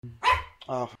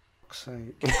Oh, for fuck's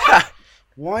sake.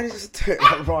 Why does it do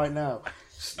it right now?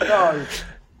 No.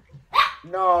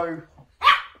 No.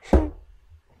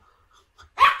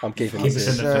 I'm keeping Keep this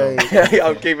this in in. the film.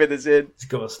 I'm keeping this in. It's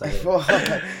got to stay in.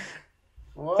 Why?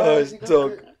 Why Oh, has it's he got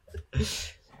dog.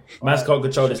 Man's can't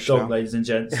control his shush dog, now. ladies and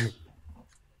gents.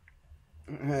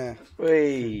 Yeah.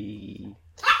 Wee.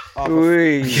 Oh, for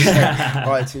Wee.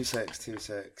 Right,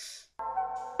 2-6.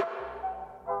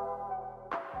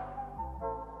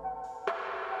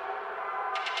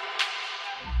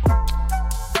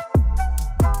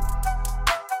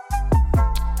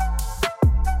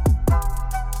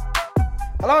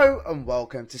 Hello and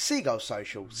welcome to Seagull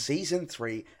Social Season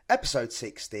 3, Episode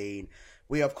 16.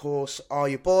 We, of course, are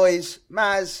your boys,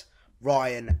 Maz,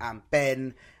 Ryan and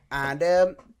Ben. And,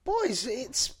 boys,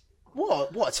 it's...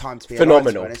 What a time to be alive,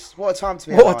 Phenomenal. to be honest. What a time to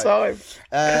be What a alive.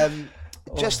 time.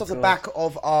 Just off the back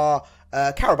of our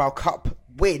Carabao Cup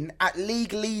win at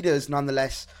league leaders,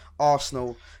 nonetheless,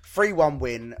 Arsenal 3-1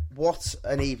 win. What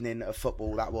an evening of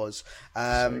football that was.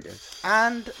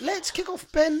 And let's kick off,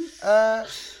 Ben.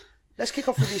 Let's kick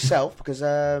off with yourself because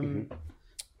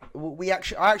before we get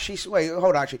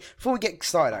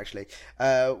started,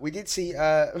 we did see.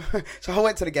 So I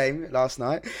went to the game last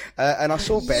night and I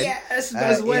saw Ben. Yes,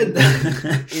 that's when.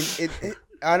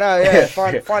 I know, yeah.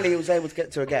 Finally, he was able to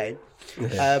get to a game.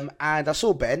 And I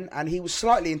saw Ben, and he was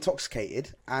slightly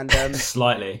intoxicated, and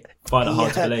Slightly. Find it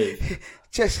hard to believe.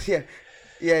 just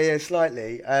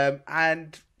slightly.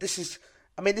 And this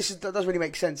doesn't really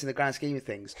make sense in the grand scheme of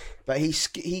things. But he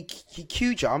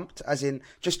queue jumped, as in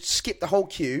just skipped the whole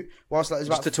queue, whilst like, it was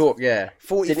Just about to talk, yeah.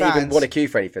 40 Didn't fans. even want to queue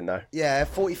for anything, though. Yeah,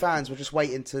 40 fans were just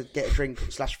waiting to get a drink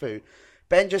 / food.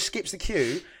 Ben just skips the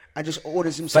queue and just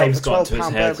orders himself Fame's a got to his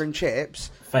 £12 head. burger and chips.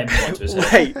 Fame got to his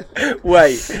head.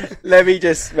 Wait. Let me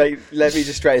just straighten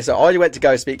this out. I went to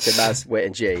go speak to Maz, Wit,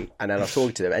 and G, and then I was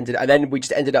talking to them, and then we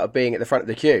just ended up being at the front of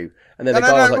the queue. And then the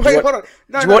guy was like,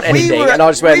 "Do you want anything?" And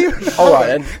I just went, "All right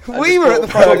then." We were at the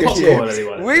front of the Popcorn, queue.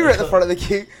 anyone. We were at the front of the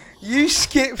queue. You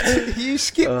skipped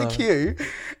the queue.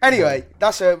 Anyway,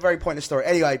 that's a very pointless story.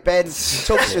 Anyway, Ben,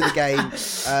 talk us through the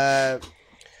game.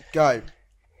 Go.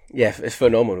 Yeah, it's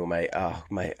phenomenal, mate. Oh,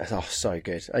 mate, so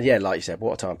good. And yeah, like you said,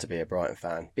 what a time to be a Brighton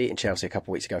fan. Beating Chelsea a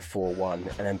couple of weeks ago 4-1,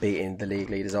 and then beating the league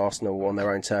leaders Arsenal on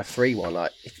their own turf 3-1.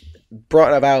 Like,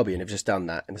 Brighton of Albion have just done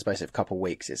that in the space of a couple of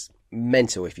weeks. It's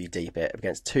mental if you deep it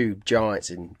against two giants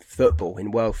in football,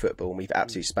 in world football, and we've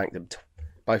absolutely spanked them,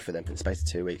 both of them, in the space of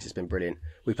 2 weeks. It's been brilliant.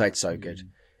 We played so good.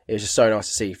 It was just so nice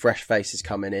to see fresh faces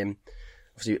coming in.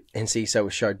 Obviously, Enciso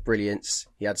showed brilliance.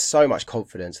 He had so much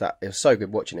confidence that it was so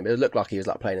good watching him. It looked like he was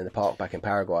like playing in the park back in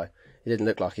Paraguay. It didn't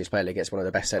look like he was playing against one of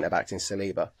the best centre backs in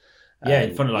Saliba. Yeah,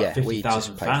 in front of like we 50,000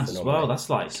 just played fans as well. phenomenally. That's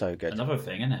like So good. another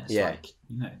thing, isn't it? It's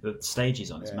like, the stage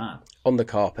he's on is mad. On the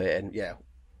carpet, and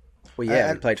we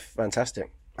played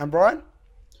fantastic. And Brian?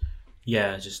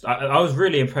 Yeah, I was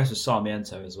really impressed with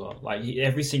Sarmiento as well. Like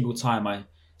every single time I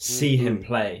see him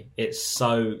play, it's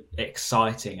so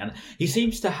exciting, and he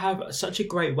seems to have such a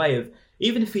great way of,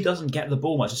 even if he doesn't get the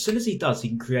ball much, as soon as he does, he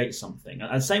can create something.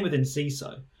 And same with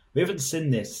Enciso. We haven't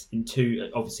seen this in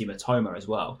obviously Matoma as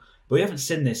well, but we haven't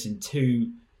seen this in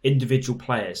two individual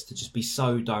players to just be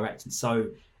so direct and so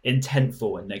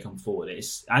intentful when they come forward.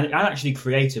 And actually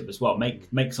creative as well.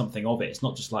 Make something of it. It's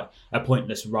not just like a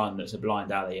pointless run that's a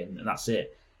blind alley and that's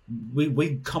it.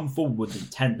 We come forward with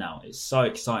intent now. It's so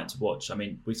exciting to watch. I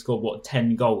mean, we scored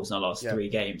 10 goals in our last 3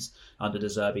 games under De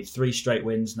Zerbi, 3 straight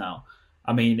wins now.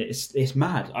 I mean, it's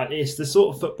mad. It's the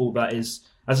sort of football that is,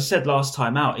 as I said last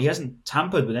time out, he hasn't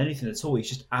tampered with anything at all. He's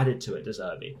just added to it, De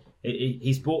Zerbi.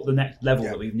 He's brought the next level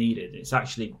that we've needed. It's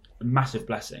actually a massive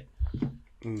blessing.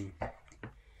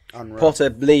 Unreal. Potter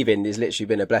leaving has literally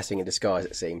been a blessing in disguise,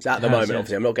 it seems. At the moment,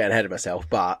 obviously, I'm not getting ahead of myself,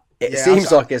 but it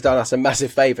seems like it's done us a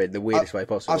massive favour in the weirdest way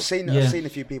possible. I've seen a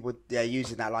few people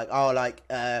using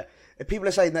that, people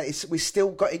are saying that we're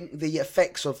still getting the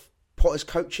effects of Potter's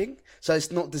coaching, so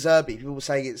it's not De Zerbi. People were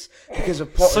saying it's because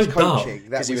of Potter's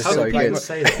coaching that he was still so playing.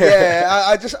 good.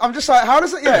 Yeah, I'm just like, how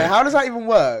does that even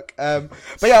work? But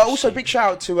yeah, also big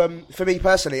shout out to for me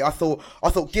personally. I thought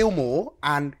Gilmore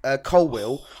and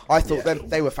Colwill, I thought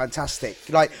they were fantastic.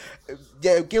 Like,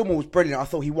 yeah, Gilmore was brilliant. I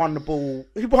thought he won the ball.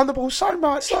 He won the ball so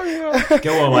much.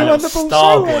 Gilmore went a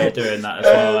star boy doing that as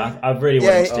well. I really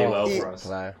wanted him to do well for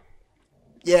us.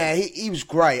 Yeah, he was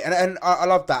great, and I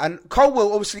love that. And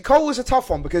Colwill was a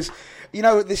tough one because, you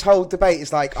know, this whole debate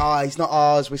is like, he's not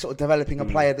ours. We're sort of developing a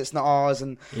player that's not ours,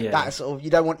 and that sort of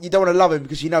you don't want to love him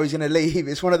because you know he's going to leave.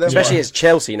 It's one of them, especially ones. It's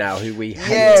Chelsea now, who we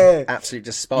hate, absolutely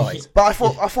despise. But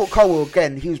I thought Colwill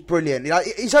again, he was brilliant. Like,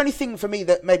 his only thing for me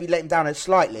that maybe let him down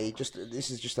slightly, this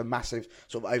is just a massive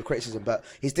sort of over criticism, but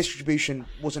his distribution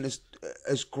wasn't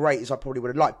as great as I probably would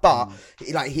have liked. But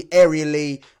he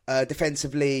aerially,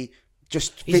 defensively.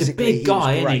 Just he's a physically, big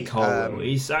guy, isn't he, Colwill?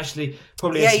 He's actually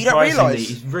probably you don't realise.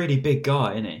 He's a really big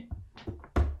guy, isn't he?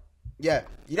 Yeah,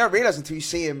 you don't realise until you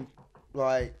see him.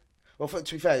 Like, well,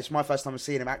 to be fair, it's my first time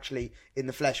seeing him actually in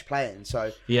the flesh playing.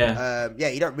 So you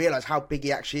don't realise how big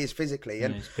he actually is physically,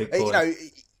 and you know,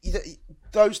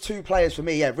 those two players for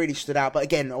me, really stood out. But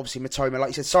again, obviously Mitoma, like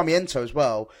you said, Sarmiento as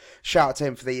well. Shout out to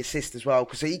him for the assist as well,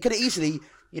 because he could have easily,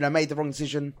 you know, made the wrong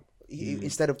decision.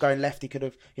 Instead of going left, he could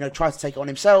have, you know, tried to take it on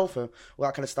himself or all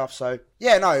that kind of stuff. So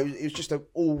it was just an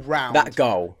all-round that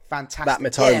goal, fantastic. That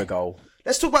Mitoma goal.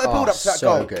 Let's talk about the build-up to that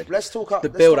goal. Good. Let's talk up the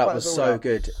build-up was so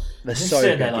good. They're so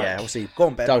good. Yeah, obviously, go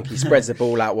on, Ben. Donkey spreads the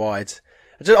ball out wide.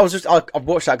 I've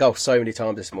watched that goal so many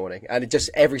times this morning, and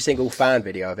every single fan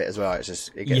video of it as well. It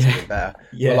gets even better.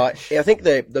 Yeah. But I think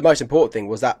the most important thing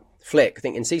was that flick. I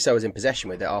think Enciso was in possession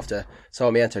with it after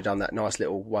Sarmiento done that nice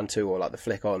little 1-2 or like the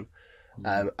flick on.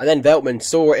 And then Veltman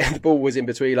saw it and the ball was in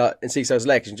between Enciso's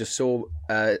legs and just saw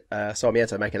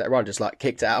Sarmiento making that run, just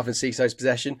kicked it out of Enciso's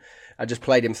possession and just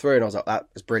played him through, and I was like, that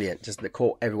was brilliant. Just that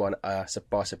caught everyone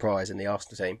by surprise in the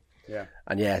Arsenal team. Yeah.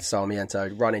 And Sarmiento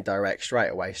running direct straight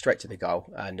away, straight to the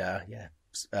goal, and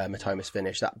Mitoma's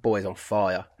finish. That boy's on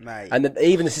fire, mate. And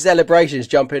even the celebrations,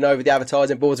 jumping over the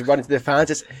advertising boards and running to the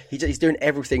fans. He's doing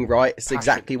everything right. It's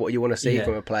exactly what you want to see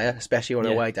from a player, especially on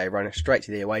an away day, running straight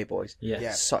to the away boys.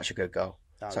 Yeah. Such a good goal.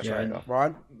 Such a great goal.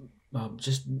 Ryan?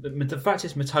 Just the fact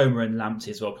is Mitoma and Lamptey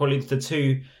as well, probably the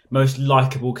two most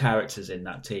likeable characters in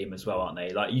that team as well, aren't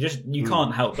they? Like you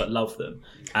can't help but love them.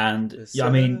 And I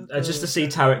mean, just to see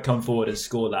Tarek come forward and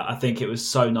score that, I think it was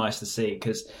so nice to see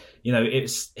because, you know,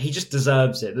 he just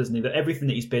deserves it, doesn't he? That everything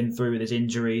that he's been through with his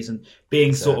injuries and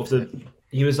being sort of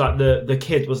he was like the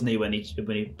kid, wasn't he, when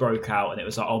he broke out, and it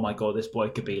was like, oh my god, this boy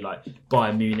could be like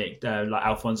Bayern Munich, like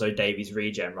Alphonso Davies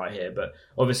regen right here. But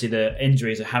obviously the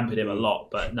injuries have hampered him a lot.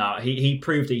 But no, he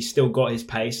proved that he's still got his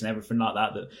pace and everything like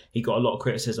that. That he got a lot of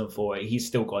criticism for it. He's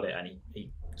still got it, and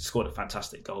he scored a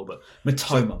fantastic goal. But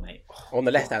Mitoma, mate, on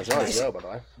the left hand side as well, by the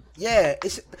way. Yeah,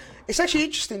 it's actually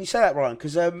interesting you say that, Ryan,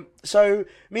 because so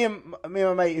me and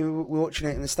my mate who were watching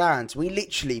it in the stands, we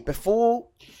literally before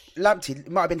Lamptey, it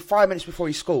might have been 5 minutes before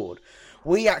he scored,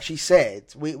 we actually said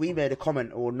we made a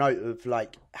comment or note of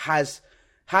like has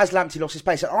Lamptey lost his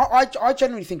pace? And I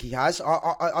genuinely think he has.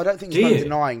 I don't think there's no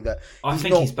denying that. I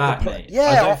think he's back, mate. Yeah,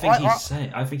 I don't think he's the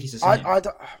same. I think he's the same.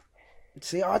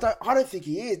 I don't think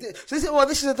he is. So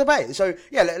this is a debate. So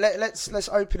yeah, let's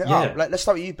open it up. Let's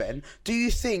start with you, Ben. Do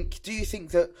you think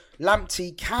that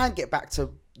Lamptey can get back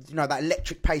to, you know, that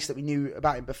electric pace that we knew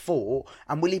about him before,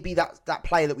 and will he be that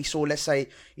player that we saw, let's say,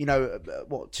 you know,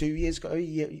 2 years ago,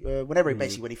 whenever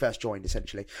basically when he first joined,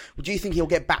 essentially? Well, do you think he'll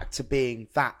get back to being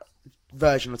that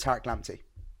version of Tarek Lamptey?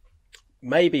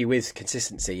 Maybe with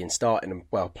consistency and starting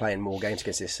playing more games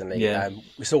consistently. Yeah.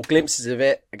 We saw glimpses of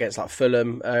it against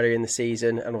Fulham earlier in the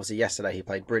season, and obviously yesterday he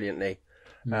played brilliantly.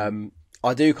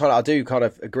 I do kind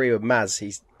of agree with Maz.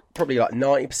 He's probably like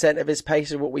 90% of his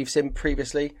pace of what we've seen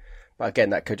previously. But again,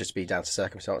 that could just be down to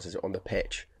circumstances on the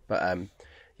pitch. But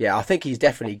I think he's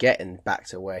definitely getting back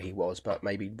to where he was, but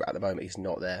maybe at the moment he's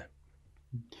not there.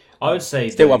 I would say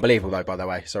still unbelievable though. By the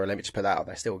way, sorry, let me just put that out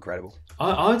there. Still incredible.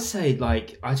 I would say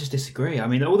I just disagree. I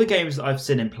mean, all the games that I've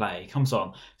seen him play, comes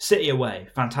on City away,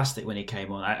 fantastic when he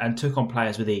came on and took on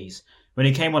players with ease. When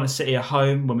he came on at City at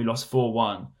home when we lost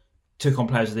 4-1. Took on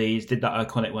players with these, did that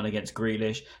iconic one against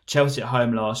Grealish. Chelsea at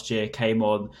home last year came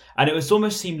on, and it was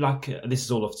almost seemed like this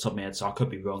is all off the top of my head, so I could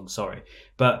be wrong. Sorry,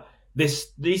 but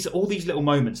all these little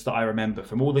moments that I remember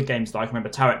from all the games that I can remember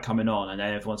Tarek coming on, and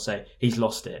then everyone say he's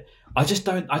lost it. I just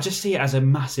see it as a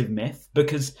massive myth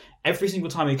because every single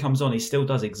time he comes on, he still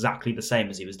does exactly the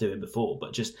same as he was doing before.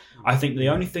 But I think the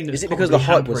only thing that's is it because the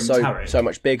hype was so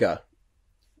much bigger?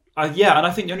 Yeah, and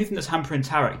I think the only thing that's hampering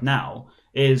Tarek now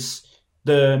is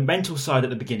the mental side at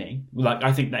the beginning. Like,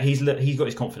 I think that he's got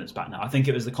his confidence back now. I think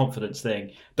it was the confidence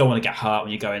thing. Don't want to get hurt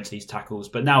when you go into these tackles,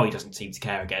 but now he doesn't seem to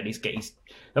care again.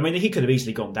 I mean, he could have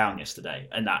easily gone down yesterday,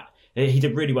 and that he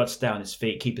did really well to stay on his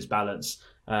feet, keep his balance.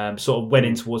 sort of went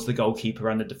in towards the goalkeeper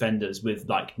and the defenders with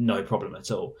like no problem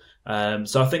at all.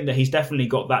 So I think that he's definitely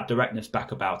got that directness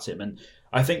back about him, and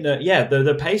I think that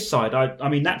the pace side. I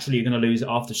mean, naturally you're going to lose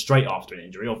it straight after an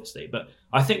injury, obviously, but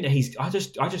I think that I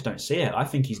just don't see it. I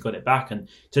think he's got it back, and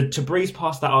to breeze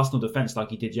past that Arsenal defence like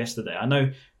he did yesterday. I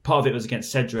know part of it was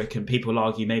against Cedric, and people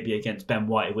argue maybe against Ben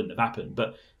White it wouldn't have happened,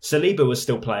 but Saliba was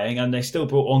still playing, and they still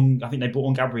brought on. I think they brought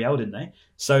on Gabriel, didn't they?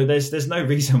 So there's no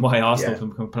reason why Arsenal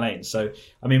can complain. So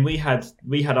I mean, we had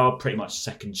our pretty much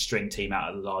second string team out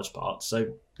of the large part.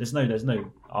 So there's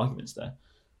no arguments there.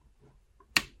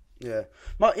 Yeah,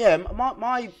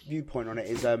 my viewpoint on it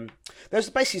is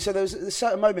there's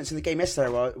certain moments in the game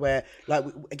yesterday where like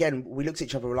we looked at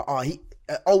each other and we're like,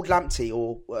 old Lamptey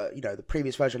or the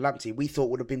previous version of Lamptey we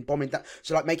thought would have been bombing that,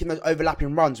 so like making those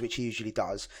overlapping runs which he usually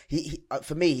does. He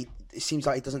for me it seems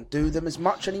like he doesn't do them as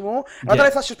much anymore. I don't know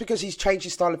if that's just because he's changed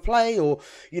his style of play or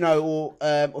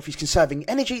if he's conserving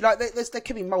energy. Like there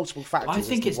could be multiple factors. I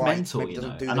think it's mental,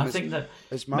 and I think that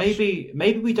as much. Maybe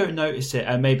we don't notice it,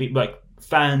 and maybe like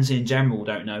fans in general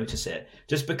don't notice it,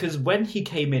 just because when he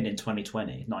came in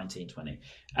 2020,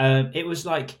 it was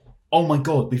like, oh my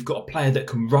god, we've got a player that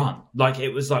can run. Like it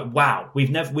was like, wow, we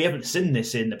haven't seen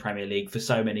this in the Premier League for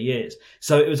so many years.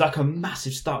 So it was like a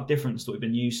massive stark difference that we've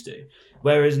been used to.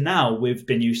 Whereas now we've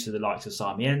been used to the likes of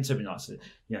Sarmiento, been likes of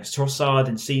Trossard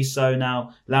and Ciso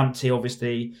now, Lamptey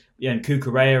obviously, and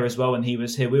Cucurella as well when he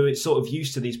was here. We were sort of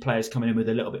used to these players coming in with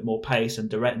a little bit more pace and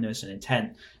directness and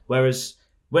intent. Whereas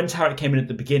when Tarek came in at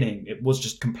the beginning, it was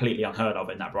just completely unheard of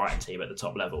in that Brighton team at the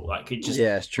top level. Like it just,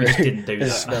 it's true. Just didn't do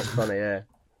that. That's funny, yeah.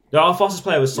 Our fastest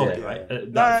player was Solly, right?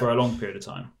 For a long period of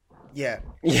time. Yeah,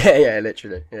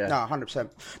 literally. Yeah. No, 100%.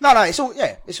 No,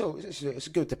 it's a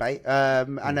good debate.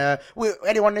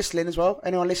 Anyone listening as well,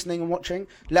 anyone listening and watching,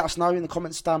 let us know in the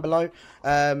comments down below.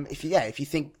 If you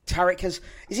think Tarek is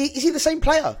he the same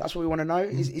player? That's what we want to know.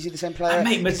 Is he the same player? And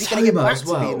mate, is he going to get back as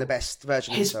well, to being the best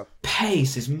version of his himself?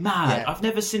 Pace is mad. Yeah. I've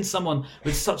never seen someone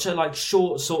with such a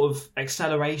short sort of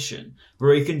acceleration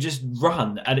where he can just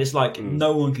run and it's like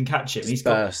no one can catch him. He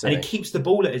keeps the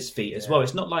ball at his feet as well.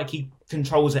 It's not like he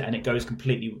controls it and it goes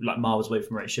completely like miles away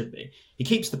from where it should be. He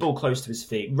keeps the ball close to his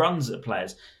feet, runs at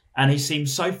players, and he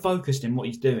seems so focused in what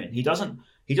he's doing. He doesn't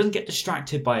get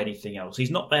distracted by anything else. He's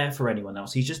not there for anyone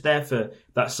else. He's just there for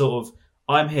that sort of,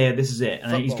 I'm here, this is it.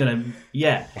 And then he's going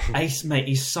to,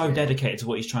 he's so dedicated to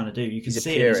what he's trying to do. You can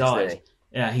see it in his eyes.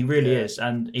 Yeah, he really is.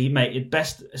 And he made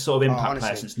best sort of impact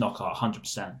player since Knockout,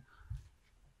 100%.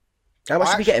 How much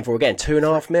did we get him for again?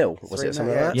 2.5 mil? Was it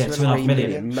something like that? Yeah, 2.5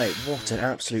 million. Mate, what an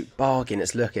absolute bargain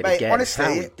it's looking again.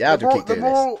 Honestly,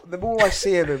 the more I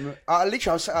see him, I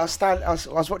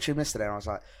was watching him yesterday and I was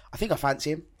like, I think I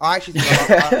fancy him. I actually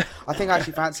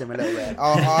fancy him a little bit.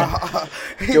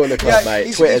 Join the club,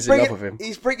 mate. Twitter's in love with him.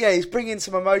 He's bringing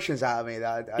some emotions out of me.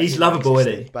 He's lovable,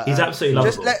 isn't he? He's absolutely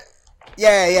lovable.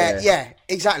 Yeah,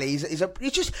 exactly. He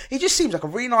just seems like a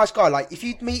really nice guy. Like if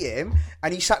you'd meet him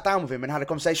and you sat down with him and had a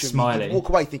conversation with him, you'd walk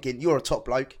away thinking you're a top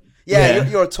bloke. Yeah.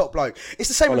 You're a top bloke. It's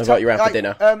the same with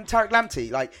Tarek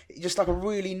Lamptey. Like just like a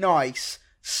really nice,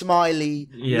 smiley,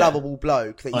 lovable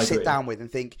bloke that you sit down with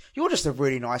and think you're just a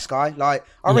really nice guy. Like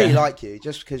I really like you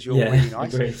just because you're really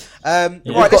nice. We've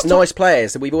got nice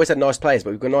players. We've always had nice players,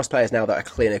 but we've got nice players now that are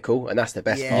clinical, and that's the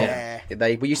best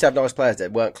part. We used to have nice players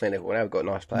that weren't clinical. Now we've got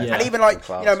nice players, and even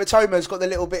Matoma's got the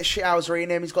little bit of shithousery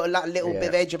in him. He's got a little bit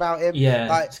of edge about him. Yeah,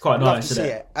 like, it's quite nice to see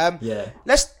it.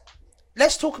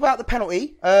 Let's talk about the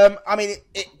penalty. I mean,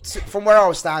 from where I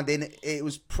was standing, it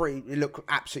looked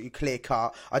absolutely clear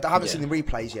cut. I haven't seen the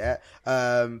replays yet,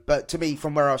 but to me,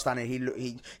 from where I was standing,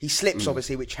 he slips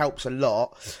obviously, which helps a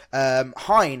lot.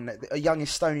 Hein, a young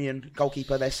Estonian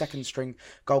goalkeeper, their second string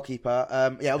goalkeeper,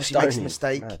 obviously makes a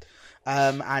mistake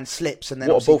and slips, and then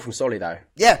what a ball from Solly though.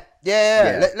 Yeah.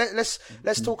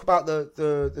 Let's talk about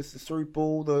the through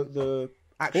ball, the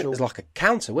actual. It was like a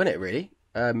counter, wasn't it? Really.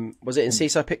 Was it in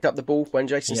Ciso picked up the ball when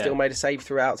Jason Steele made a save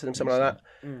threw out to them, something like that?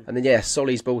 And then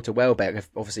Solly's ball to Welbeck.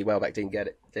 Obviously Welbeck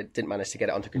didn't manage to get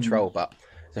it under control, but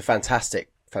it's a fantastic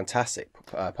pass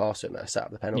in there, set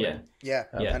up the penalty.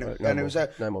 And it was a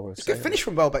good finish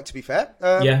from Welbeck, to be fair.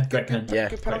 Great penalty.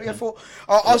 Good penalty. I thought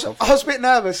I was a bit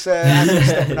nervous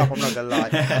stepping up. I'm not gonna lie.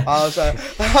 I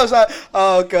was like,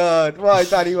 oh god, why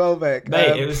Danny Welbeck?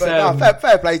 Mate, it was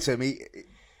fair play to him.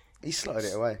 He slotted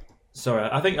it away. Sorry,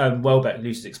 I think Welbeck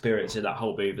loses experience in that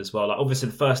whole move as well. Like obviously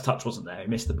the first touch wasn't there; he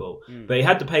missed the ball, but he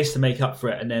had the pace to make up for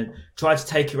it, and then tried to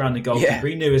take it around the goalkeeper. Yeah.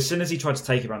 He knew as soon as he tried to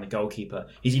take it around the goalkeeper,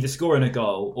 he's either scoring a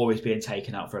goal or he's being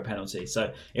taken out for a penalty.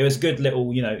 So it was good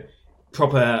little,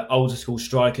 proper older school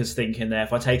strikers thinking there.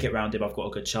 If I take it round him, I've got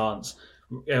a good chance.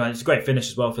 it's a great finish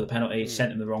as well for the penalty.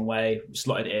 Sent him the wrong way,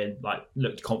 slotted it in, like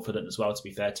looked confident as well. To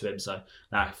be fair to him, so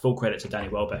full credit to Danny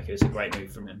Welbeck. It was a great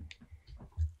move from him.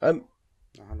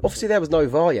 Obviously, there was no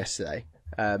VAR yesterday.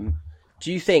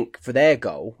 Do you think for their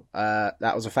goal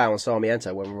that was a foul on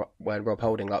Sarmiento when Rob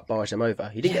Holding barged him over?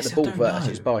 He didn't get the ball first;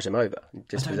 he just barged him over.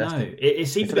 I don't know. It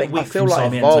seemed a bit weak. I feel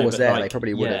like if VAR was there, they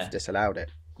probably would have disallowed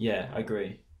it. Yeah, I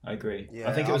agree. Yeah,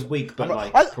 I think it was weak, but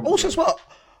also as well.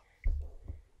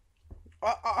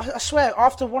 I swear,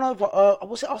 after one of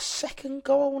was it our second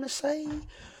goal? I want to say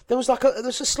there was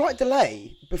a slight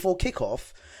delay before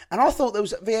kickoff. And I thought there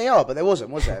was VAR, but there wasn't,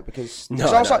 was there? Because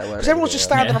everyone was just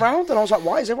standing around, and I was like,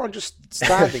 why is everyone just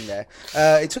standing there?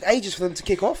 It took ages for them to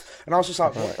kick off, and I was just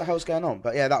like, what the hell's going on?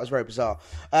 But yeah, that was very bizarre.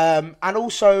 And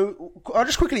also,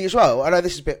 just quickly as well, I know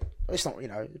this is it's not,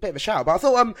 a bit of a shout, but I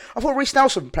thought Reece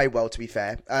Nelson played well, to be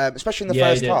fair, especially in the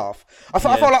first half. I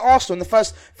felt like Arsenal in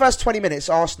the first 20 minutes,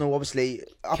 Arsenal obviously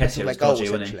up until their goal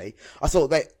essentially. I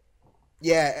thought and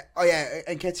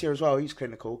Nketiah as well, he's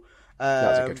clinical.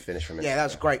 That was a good finish from him. Yeah, that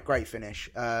was a great finish.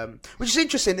 Which is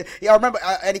interesting. Yeah, I remember,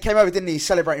 and he came over, didn't he?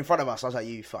 Celebrate in front of us. I was like,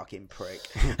 you fucking prick.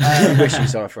 Wish you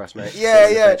signed for us, mate.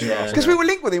 Yeah. Because we were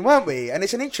linked with him, weren't we? And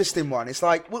it's an interesting one. It's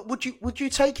like, would you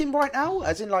take him right now?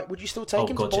 As in, like, would you still take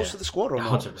him to bolster the squad or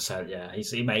not? 100%. Yeah,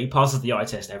 he passes the eye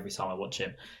test every time I watch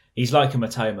him. He's like a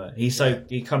Matoma. He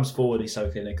comes forward. He's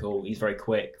so clinical. He's very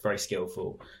quick, very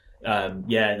skillful. I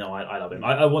love him.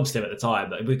 I wanted him at the time,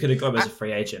 but we could have got him as a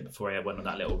free agent before he went on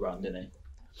that little run, didn't he?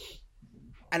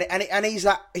 And he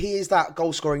is that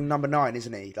goal scoring number 9,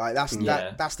 isn't he? Like that's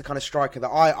the kind of striker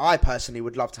that I personally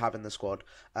would love to have in the squad.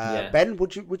 Ben,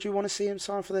 would you want to see him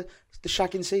sign for the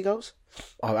Shagging Seagulls?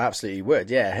 I absolutely would.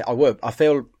 Yeah, I would. I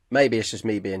feel maybe it's just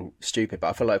me being stupid, but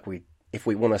I feel like if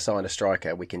we want to sign a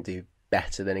striker, we can do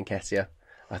better than Nketiah.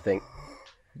 I think.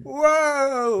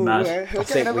 Whoa!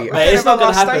 It's not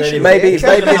going to happen anyway. Maybe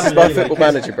this is my Football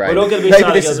Manager brain. We're not going to be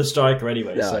signing as a striker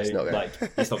anyway. No, so it's not going to.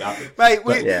 It's not going to happen. Mate,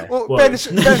 Ben's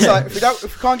like, if we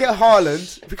can't get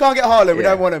Haaland, we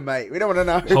don't want him, mate. We don't want to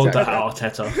know. Hold that,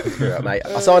 Arteta. Right, mate.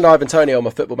 I signed Ivan Toney on my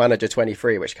Football Manager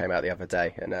 23, which came out the other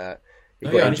day, and he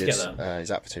got injured.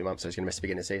 He's out for 2 months, so he's going to miss the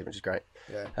beginning of the season, which is great.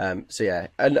 Yeah.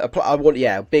 And I want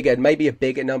maybe a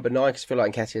bigger number 9, because I feel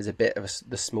like Nketiah is a bit of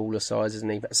the smaller size,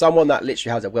 isn't he? But someone that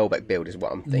literally has a Welbeck build is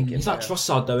what I'm thinking. He's like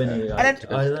Trossard though, isn't he? I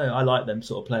don't know. I like them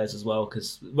sort of players as well,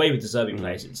 because the way with deserving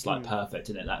players, it's like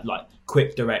perfect, isn't it? That like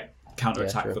quick, direct counter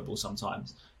attack football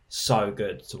sometimes. So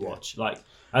good to watch. Like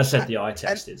as I said, the eye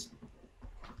test is.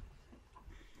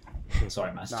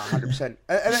 Sorry, Matt. No, 100%. And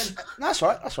then that's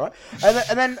right.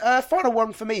 And then final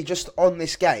one for me, just on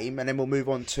this game, and then we'll move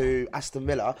on to Aston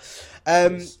Villa.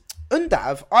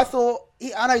 Undav, I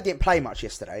know he didn't play much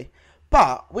yesterday,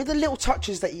 but with the little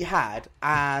touches that he had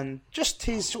and just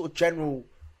his sort of general,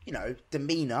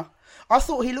 demeanour, I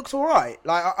thought he looked all right.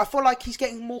 Like I feel like he's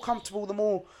getting more comfortable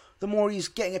the more he's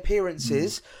getting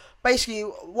appearances. Basically,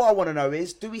 what I want to know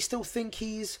is, do we still think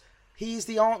he's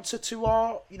the answer to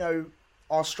our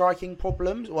striking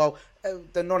problems? Well,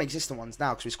 the non-existent ones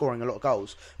now because we're scoring a lot of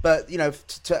goals. But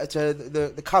to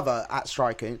the cover at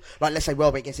striking, like let's say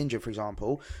Welbeck gets injured, for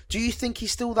example. Do you think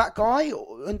he's still that guy,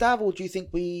 Undav, or do you think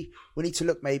we need to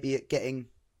look maybe at getting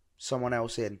someone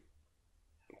else in?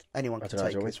 Anyone can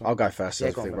take this one. I'll go first.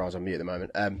 I think Raz on mute at the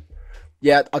moment.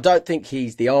 I don't think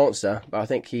he's the answer, but I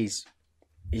think he's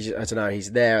I don't know.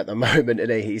 He's there at the moment, and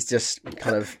he's just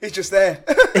kind of. He's just there.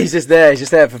 He's just there. He's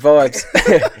just there for vibes.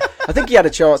 I think he had a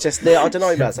chance yesterday. I don't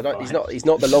know, Matt. He's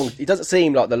not the long. He doesn't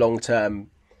seem like the long-term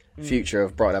future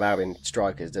of Brighton and Albion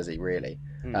strikers, does he? Really?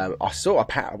 I saw I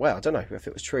don't know if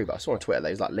it was true, but I saw on Twitter that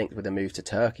he was like linked with a move to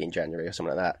Turkey in January or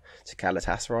something like that, to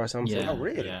Galatasaray or something. Yeah. Oh,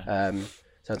 really? Yeah.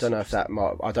 So I don't know if that.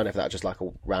 I don't know if that's just like a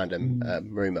random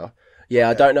rumor. Yeah,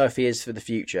 I don't know if he is for the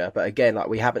future, but again, like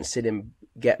we haven't seen him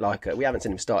we haven't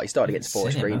seen him start. He started against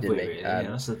Forest Green, didn't he? Really?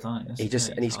 That's the thing.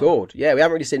 He scored. Yeah, we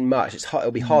haven't really seen much.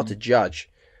 It'll be hard to judge,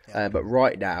 but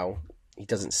right now he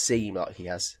doesn't seem like he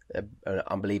has an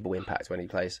unbelievable impact when he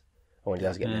plays or when he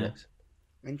does get minutes.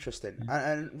 Interesting.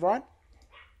 And Ryan?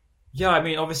 Yeah, I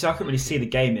mean, obviously I couldn't really see the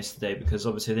game yesterday because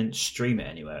obviously I didn't stream it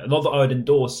anywhere. Not that I would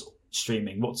endorse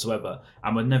streaming whatsoever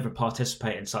and would never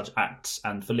participate in such acts,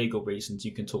 and for legal reasons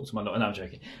you can talk to my lawyer. No, I'm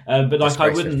joking, but like I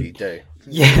wouldn't. If you do.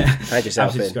 Yeah, paid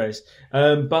yourself in. Disgrace.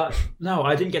 But no,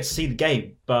 I didn't get to see the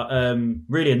game, but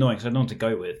really annoying because I had no one to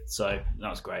go with, so that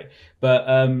was great. But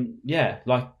from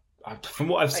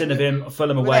what I've seen of him,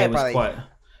 Fulham away was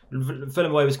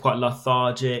quite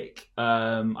lethargic.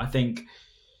 I think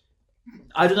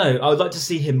I don't know. I would like to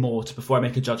see him more before I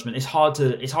make a judgment. It's hard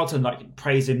to like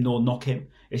praise him nor knock him.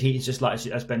 He's just like,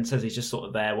 as Ben says, he's just sort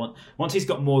of there. Once he's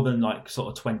got more than like sort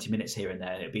of 20 minutes here and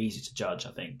there, it'd be easy to judge,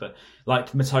 I think. But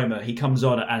like Matoma, he comes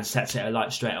on and sets it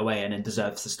alight straight away and then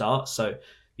deserves to start. So,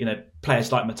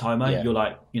 players like Matoma, you're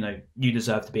like, you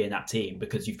deserve to be in that team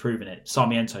because you've proven it.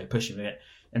 Sarmiento pushing it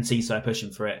and Ciso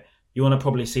pushing for it. You want to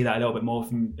probably see that a little bit more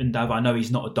from Ndava. I know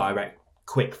he's not a direct,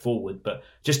 quick forward, but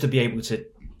just to be able to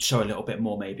show a little bit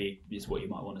more maybe is what you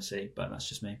might want to see. But that's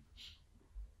just me.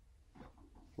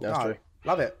 That's true.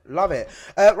 Love it.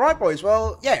 Right, boys.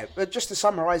 Well, yeah, but just to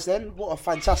summarise then, what a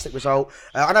fantastic result.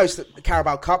 I know it's the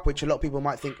Carabao Cup, which a lot of people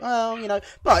might think, well,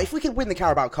 but if we could win the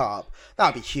Carabao Cup, that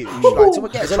would be huge.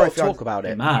 There's a lot of talk about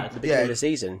it at the beginning of the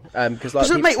season. Because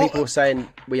people were saying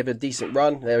we have a decent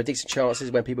run, there are decent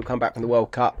chances when people come back from the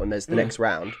World Cup and there's the next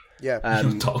round. Yeah,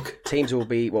 teams will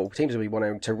be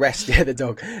wanting to rest. Yeah, the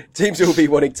dog. Teams will be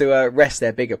wanting to rest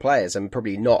their bigger players and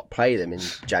probably not play them in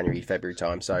January, February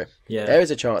time. So there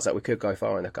is a chance that we could go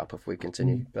far in the cup if we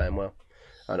continue playing well,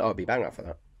 and I'll be bang up for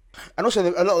that. And also,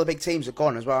 a lot of the big teams are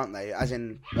gone as well, aren't they? As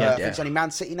in, I think it's only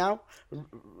Man City now.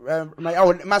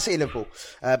 Man City, Liverpool,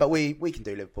 but we can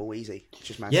do Liverpool easy. It's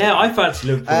just Man City. Yeah, I fancy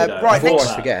Liverpool. Right, before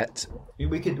I forget,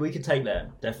 we could take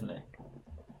them definitely.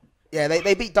 Yeah,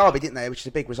 they beat Derby, didn't they? Which is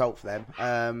a big result for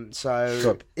them.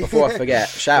 So before I forget,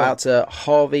 shout out to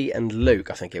Harvey and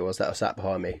Luke. I think it was that sat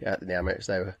behind me at the Emirates.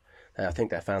 They were, I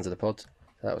think they're fans of the pod. So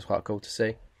that was quite cool to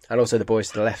see. And also the boys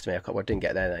to the left of me. I didn't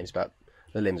get their names, but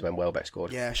the limbs when Welbeck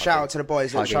scored. Yeah, shout out to the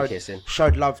boys that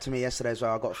showed love to me yesterday as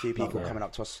well. I got a few people coming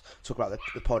up to us talk about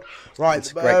the pod. Right,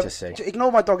 it's great to see.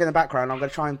 Ignore my dog in the background. I'm going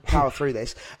to try and power through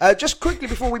this. Just quickly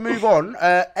before we move on,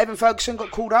 Evan Ferguson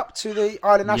got called up to the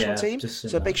Ireland national team.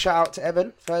 So a big shout out to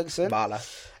Evan Ferguson.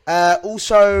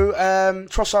 Also,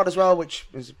 Trossard as well, which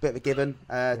was a bit of a given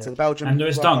to the Belgium. And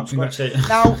Lewis Dunk, congratulations.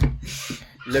 Now.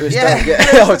 Lewis Dunk,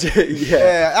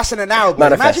 yeah, that's an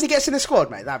inaudible. Imagine he gets in the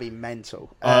squad, mate. That'd be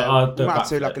mental. I'll do we might have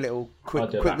to do like a little quick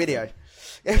video.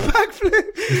 Yeah,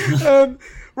 backflip.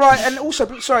 Right, and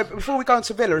also, sorry, before we go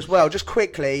into Villa as well, just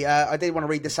quickly, I did want to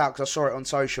read this out because I saw it on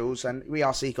socials, and we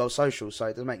are Seagull Socials, so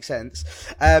it doesn't make sense.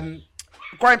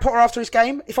 Graham Potter after his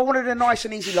game, if I wanted a nice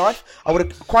and easy life, I would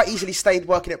have quite easily stayed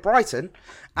working at Brighton.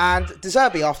 And De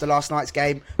Zerbi after last night's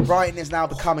game, Brighton is now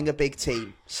becoming a big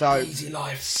team. So easy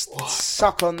life.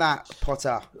 Suck on that,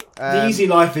 Potter. The easy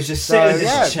life is just sitting in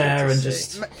this chair and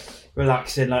just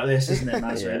relaxing like this, isn't it,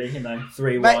 Maz? Really,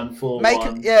 3-1,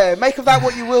 4-1. Make of that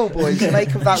what you will, boys.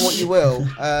 Make of that what you will.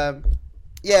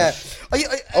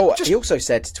 He also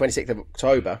said 26th of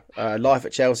October, life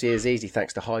at Chelsea is easy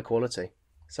thanks to high quality.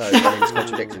 So he's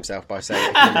contradicted himself by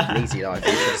saying an easy life.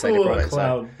 He should have said Brighton.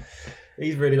 So.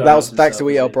 He's really that was thanks to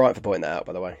EL Brighton for pointing that out,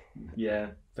 by the way. Yeah,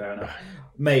 fair enough,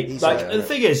 mate. The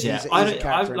thing is,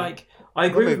 I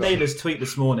agree with Naylor's tweet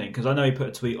this morning because I know he put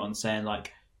a tweet on saying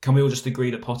can we all just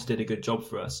agree that Potter did a good job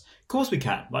for us? Of course we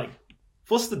can.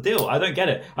 What's the deal? I don't get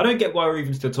it. I don't get why we're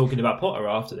even still talking about Potter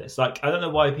after this. I don't know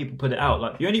why people put it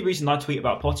out. The only reason I tweet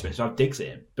about Potter is I have digs at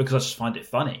him because I just find it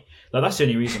funny. That's the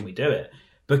only reason we do it.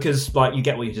 Because you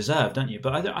get what you deserve, don't you?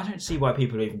 But I don't see why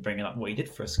people are even bringing up what he did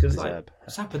for us. Because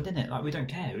it's happened, didn't it? We don't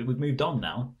care. We've moved on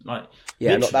now. That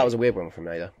was a weird one from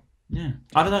Naylor. Yeah,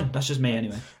 I don't know. That's just me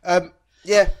anyway.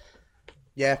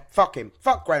 Yeah. Fuck him.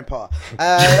 Fuck Grandpa.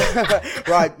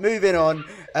 Right, moving on.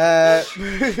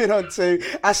 Moving on to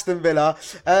Aston Villa.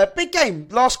 Big game.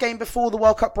 Last game before the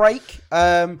World Cup break.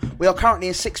 We are currently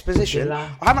in 6th position.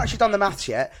 Villa. I haven't actually done the maths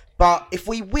yet. But if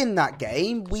we win that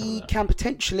game, we can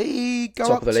potentially go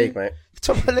top up of the league, mate.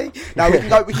 Top of the league. No, we can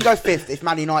go 5th if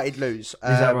Man United lose. Is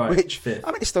that right? Which 5th?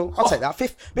 I mean, still, I'll take that.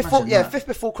 5th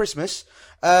before Christmas.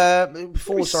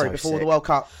 Before the World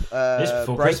Cup. It's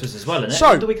before break. Christmas as well, isn't it?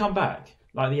 So, when do we come back?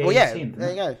 The 18th.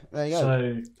 There you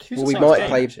go. So, we might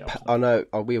play. I know.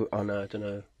 I don't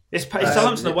know. It's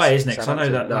Southampton away, isn't it? Because I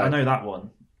know that. No. I know that one.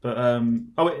 But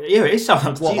it is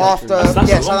Southampton.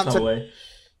 Southampton away.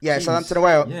 Yeah, Southampton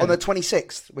away on the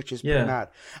 26th, which is pretty mad.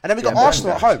 And then we got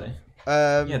Arsenal at home.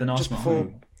 Just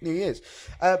before New Year's.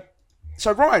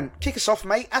 So Ryan, kick us off,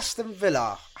 mate. Aston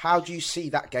Villa. How do you see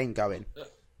that game going?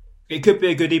 It could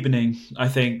be a good evening, I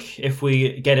think, if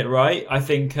we get it right. I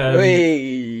think, but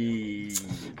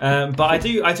I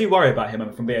do worry about him,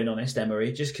 if I'm being honest,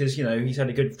 Emery, just because he's had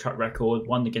a good track record,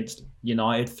 won against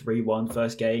United 3-1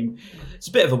 first game. It's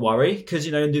a bit of a worry because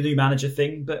the new manager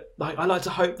thing, but I like to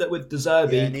hope that with De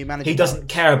Zerbi, he doesn't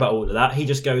care about all of that. He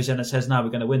just goes in and says, "No, we're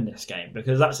going to win this game,"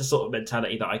 because that's the sort of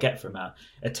mentality that I get from an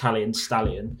Italian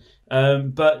stallion.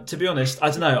 But to be honest, I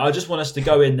don't know. I just want us to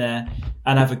go in there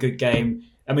and have a good game.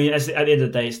 I mean, at the end of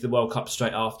the day, it's the World Cup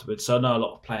straight afterwards. So I know a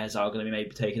lot of players are going to be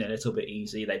maybe taking it a little bit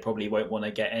easy. They probably won't want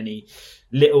to get any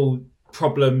little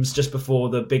problems just before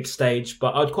the big stage.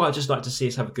 But I'd quite just like to see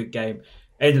us have a good game.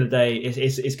 End of the day,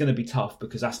 it's going to be tough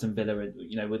because Aston Villa,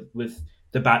 with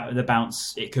the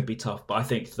bounce, it could be tough. But I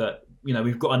think that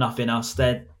we've got enough in us.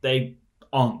 They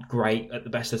aren't great at the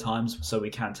best of times, so we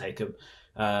can take them.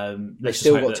 They've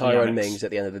still got Tyrone Mings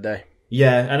at the end of the day.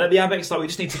 Yeah, and at the Amex, we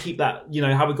just need to keep that,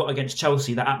 how we got against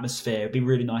Chelsea, that atmosphere. It'd be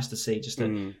really nice to see just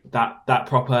that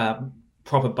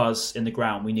proper buzz in the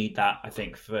ground. We need that, I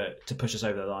think, to push us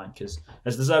over the line. Because,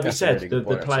 as De Zerbi said, really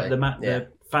the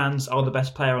fans are the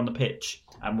best player on the pitch,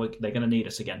 and they're going to need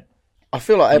us again. I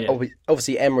feel like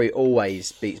obviously Emery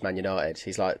always beats Man United.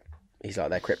 He's like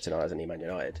their kryptonite, isn't he, Man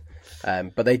United?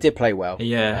 But they did play well.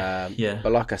 Yeah.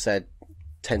 But like I said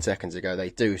 10 seconds ago, they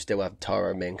do still have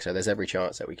Tyrone Mings, so there's every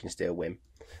chance that we can still win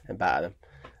and batter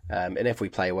them. And if we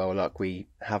play well, like we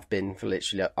have been for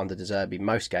literally under De Zerbi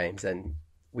most games, then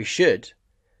we should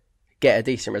get a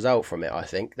decent result from it, I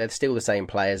think. They're still the same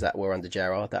players that were under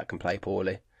Gerrard that can play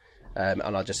poorly. And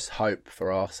I just hope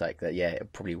for our sake that,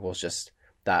 it probably was just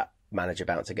that manager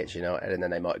bounce against United, and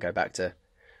then they might go back to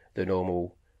the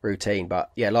normal routine.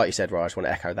 But like you said, Ryan, I just want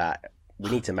to echo that. We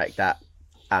need to make that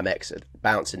Amex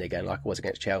bouncing again like it was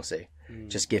against Chelsea.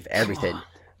 Just give everything.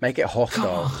 Make it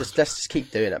hostile. Let's just keep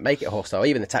doing it. Make it hostile.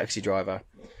 Even the taxi driver,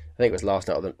 I think it was last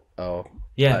night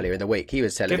earlier in the week, he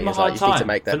was telling me, you need to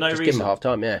make that. Just give him a half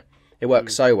time, It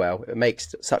works so well. It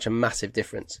makes such a massive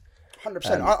difference.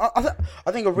 100%.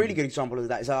 I think a really good example of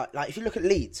that is like if you look at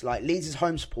Leeds, like Leeds'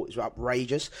 home support is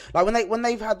outrageous. Like when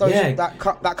they've had those that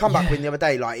comeback win the other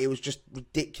day, like it was just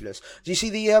ridiculous. Do you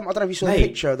see the? I don't know if you saw the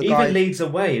picture of the guy. Even Leeds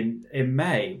away in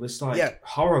May was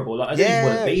horrible. Like I didn't even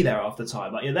want to be there half the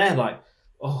time. Like you're there, like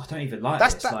I don't even like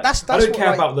this. Like, I don't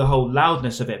care about the whole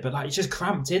loudness of it, but like it's just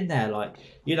cramped in there. Like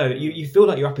you feel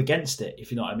like you're up against it,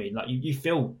 if you know what I mean. Like you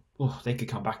feel they could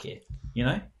come back here.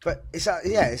 But it's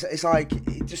like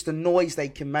just the noise they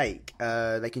can make,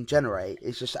 they can generate.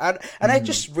 It's just and they're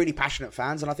just really passionate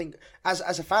fans, and I think as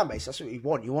a fan base, that's what you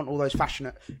want. You want all those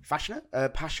passionate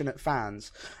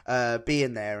fans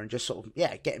being there and just sort of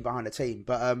getting behind the team.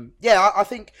 But I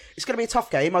think it's going to be a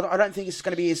tough game. I don't think it's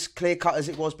going to be as clear cut as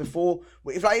it was before.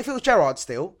 If it was Gerrard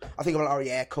still, I think I'm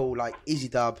like, cool, like easy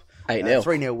dub. 8-0.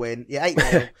 3-0 win.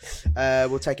 8-0.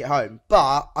 We'll take it home.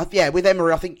 But, with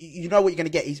Emery, I think you know what you're going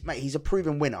to get. He's a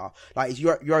proven winner. Like, he's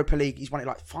Europa League. He's won it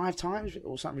like 5 times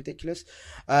or something ridiculous.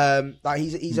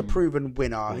 He's a proven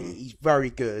winner. He's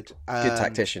very good. Good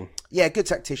tactician. Yeah, good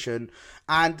tactician.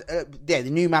 And, the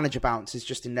new manager bounce is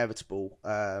just inevitable.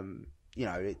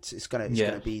 It's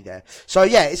gonna be there. So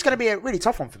it's gonna be a really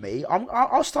tough one for me.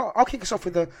 I'll kick us off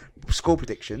with the score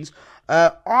predictions.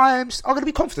 I'm gonna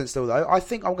be confident still though. I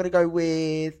think I'm gonna go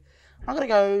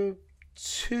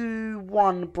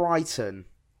 2-1 Brighton.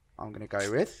 I'm gonna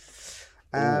go with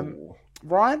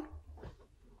Ryan.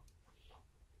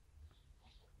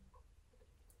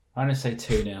 I'm gonna say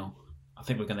 2-0. I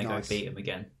think we're gonna go beat them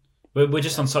again. We're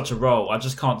just on such a roll. I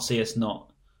just can't see us not.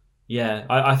 Yeah,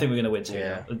 I think we're going to win 2-0.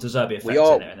 Yeah. De Zerbi effect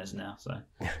in it is now. So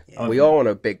we are on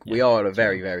a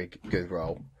very, very good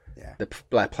roll. Yeah. The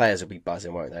players will be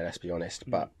buzzing, won't they? Let's be honest.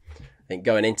 But I think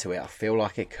going into it, I feel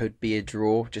like it could be a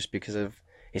draw just because of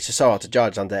it's just so hard to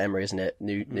judge under Emery, isn't it?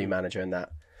 New manager and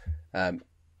that. I'm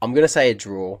going to say a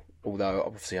draw, although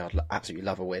obviously I'd absolutely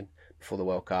love a win before the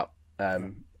World Cup.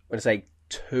 I'm going to say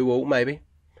 2-2 maybe.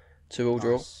 2-2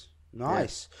 draw.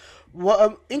 Nice. Yeah.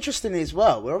 Well, interesting as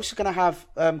well, we're obviously going to have,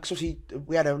 because obviously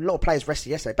we had a lot of players rested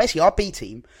yesterday. Basically, our B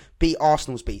team beat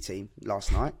Arsenal's B team last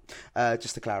night,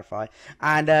 just to clarify.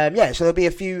 And so there'll be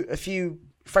a few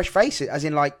fresh faces, as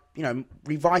in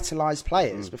revitalised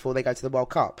players before they go to the World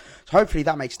Cup. So hopefully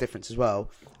that makes a difference as well.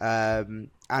 I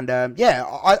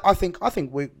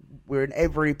think we're in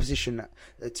every position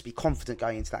to be confident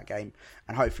going into that game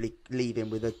and hopefully leaving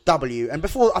with a W. And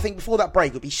before that break,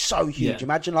 it'll be so huge. Yeah.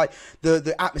 Imagine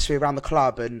the atmosphere around the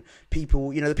club and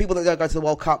people, the people that don't go to the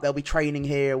World Cup, they'll be training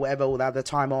here or whatever, or they'll have their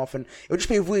time off. And it'll just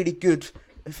be a really good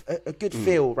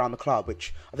feel around the club,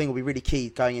 which I think will be really key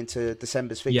going into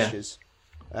December's fixtures.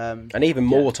 Yeah. And even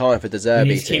more time for De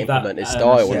Zerbi to implement his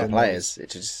style on the players.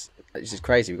 It's just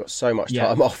crazy. We've got so much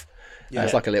time off. Yeah.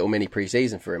 It's like a little mini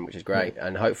pre-season for him, which is great. Yeah.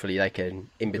 And hopefully they can,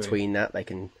 in between that, they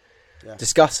can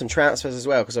discuss some transfers as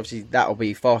well, because obviously that will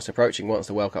be fast approaching once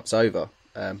the World Cup's over.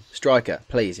 Striker,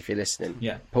 please, if you're listening.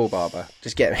 Yeah. Paul Barber,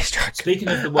 just get me a striker. Speaking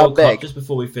of the World Cup, just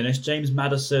before we finish, James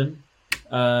Maddison.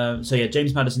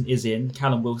 James Maddison is in.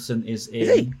 Callum Wilson is in. Is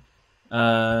he?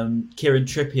 Kieran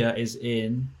Trippier is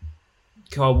in.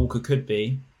 Kyle Walker could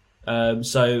be.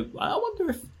 So I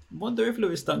wonder if wonder if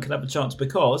Lewis Dunk could have a chance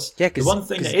because Yeah, the one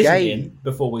thing that isn't in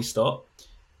before we stop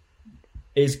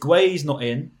is Guay's not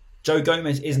in, Joe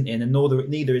Gomez isn't in, and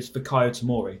neither is Fikayo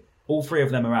Tomori. All three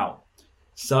of them are out.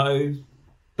 So,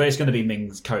 but it's going to be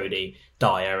Mings, Cody,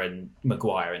 Dyer, and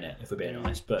Maguire in it, if we're being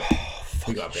honest. But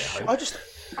we got a bit of hope.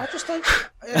 I just don't.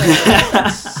 Yeah,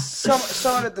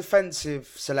 some of the defensive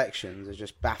selections are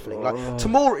just baffling. Like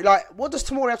Tomori, like what does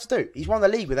Tomori have to do? He's won the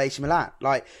league with AC Milan.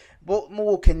 Like what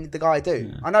more can the guy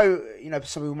do? Yeah. I know,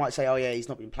 some people might say, "Oh yeah, he's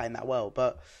not been playing that well,"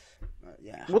 but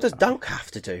yeah. What does Dunk have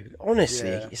to do? Honestly,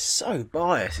 it's so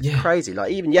biased. It's crazy.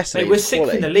 Like even yesterday, we're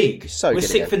sixth in the league. We're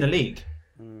sixth in the league.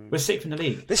 We're sixth in the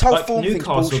league. This whole form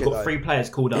Newcastle bullshit, got 3 players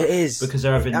called up. It is because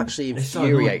they're having. It actually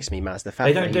infuriates me, Maz. The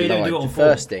fact they don't do it on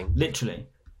first thing. Literally.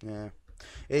 Yeah.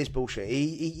 It is bullshit.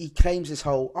 He claims this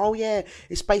whole, oh yeah,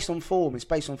 it's based on form. It's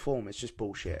based on form. It's just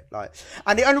bullshit. Like,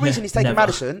 and the only reason he's taking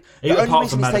Maddison,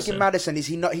 taking Maddison is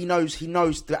he knows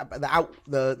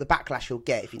the backlash he'll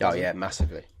get if he doesn't. Oh yeah,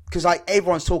 massively. Because like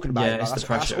everyone's talking about him. Like,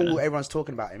 that's all everyone's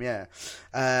talking about him. Yeah.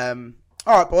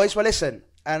 All right, boys. Well, listen.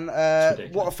 And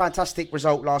what a fantastic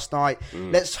result last night.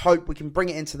 Let's hope we can bring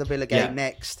it into the Villa game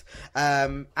next.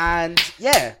 And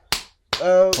yeah.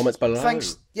 Comments below.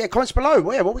 Thanks. Yeah, comments below.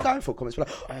 Well, yeah, what are we going for? Comments below.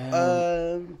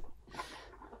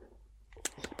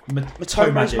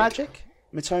 Mitoma's Magic?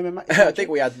 Mitoma Magic? I think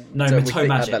we had Mito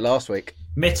Magic. Had that last week.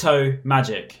 Mito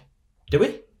Magic. Did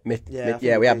we? We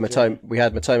had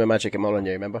Mitoma Magic at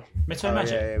Molineux, remember? Mito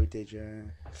Magic? Yeah, we did, yeah.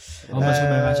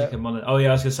 Mitoma Magic at Molineux. Oh, yeah,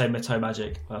 I was going to say Mito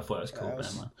Magic. I thought it was cool, but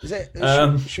never mind. Is it?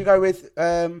 Should we go with...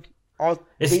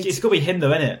 it's got to be him,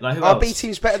 though, isn't it? Like, who our else? B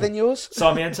team's better than yours?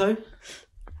 Sarmiento?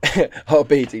 Our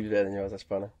B team's better than yours, that's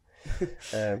funny.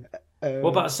 What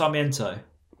about Sarmiento?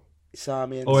 Or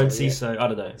Enciso? Yeah. I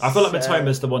don't know. I feel like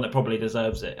Mitoma's the one that probably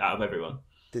deserves it out of everyone.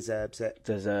 Deserves it.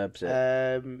 This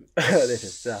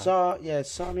is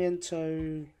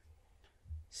Sarmiento.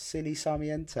 Silly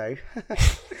Sarmiento.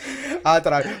 I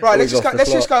don't know. Right, let's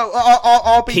just go.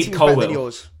 Our B team's better than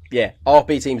yours. Yeah, our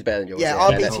B team's better than yours. Yeah,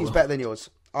 our B team's better than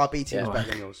yours. Our B team's better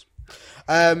than yours.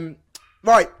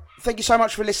 Right. Thank you so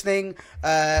much for listening.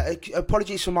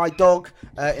 Apologies for my dog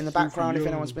in the background if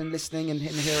anyone's been listening and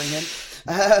hearing him.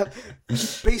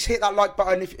 Please hit that like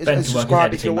button and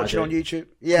subscribe if you're watching on YouTube.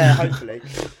 Yeah, hopefully.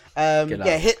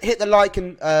 Hit the like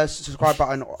and subscribe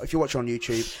button if you're watching on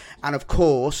YouTube. And of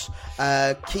course,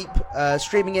 keep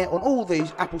streaming it on all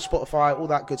these Apple, Spotify, all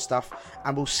that good stuff.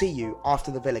 And we'll see you after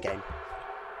the Villa game.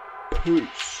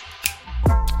 Peace.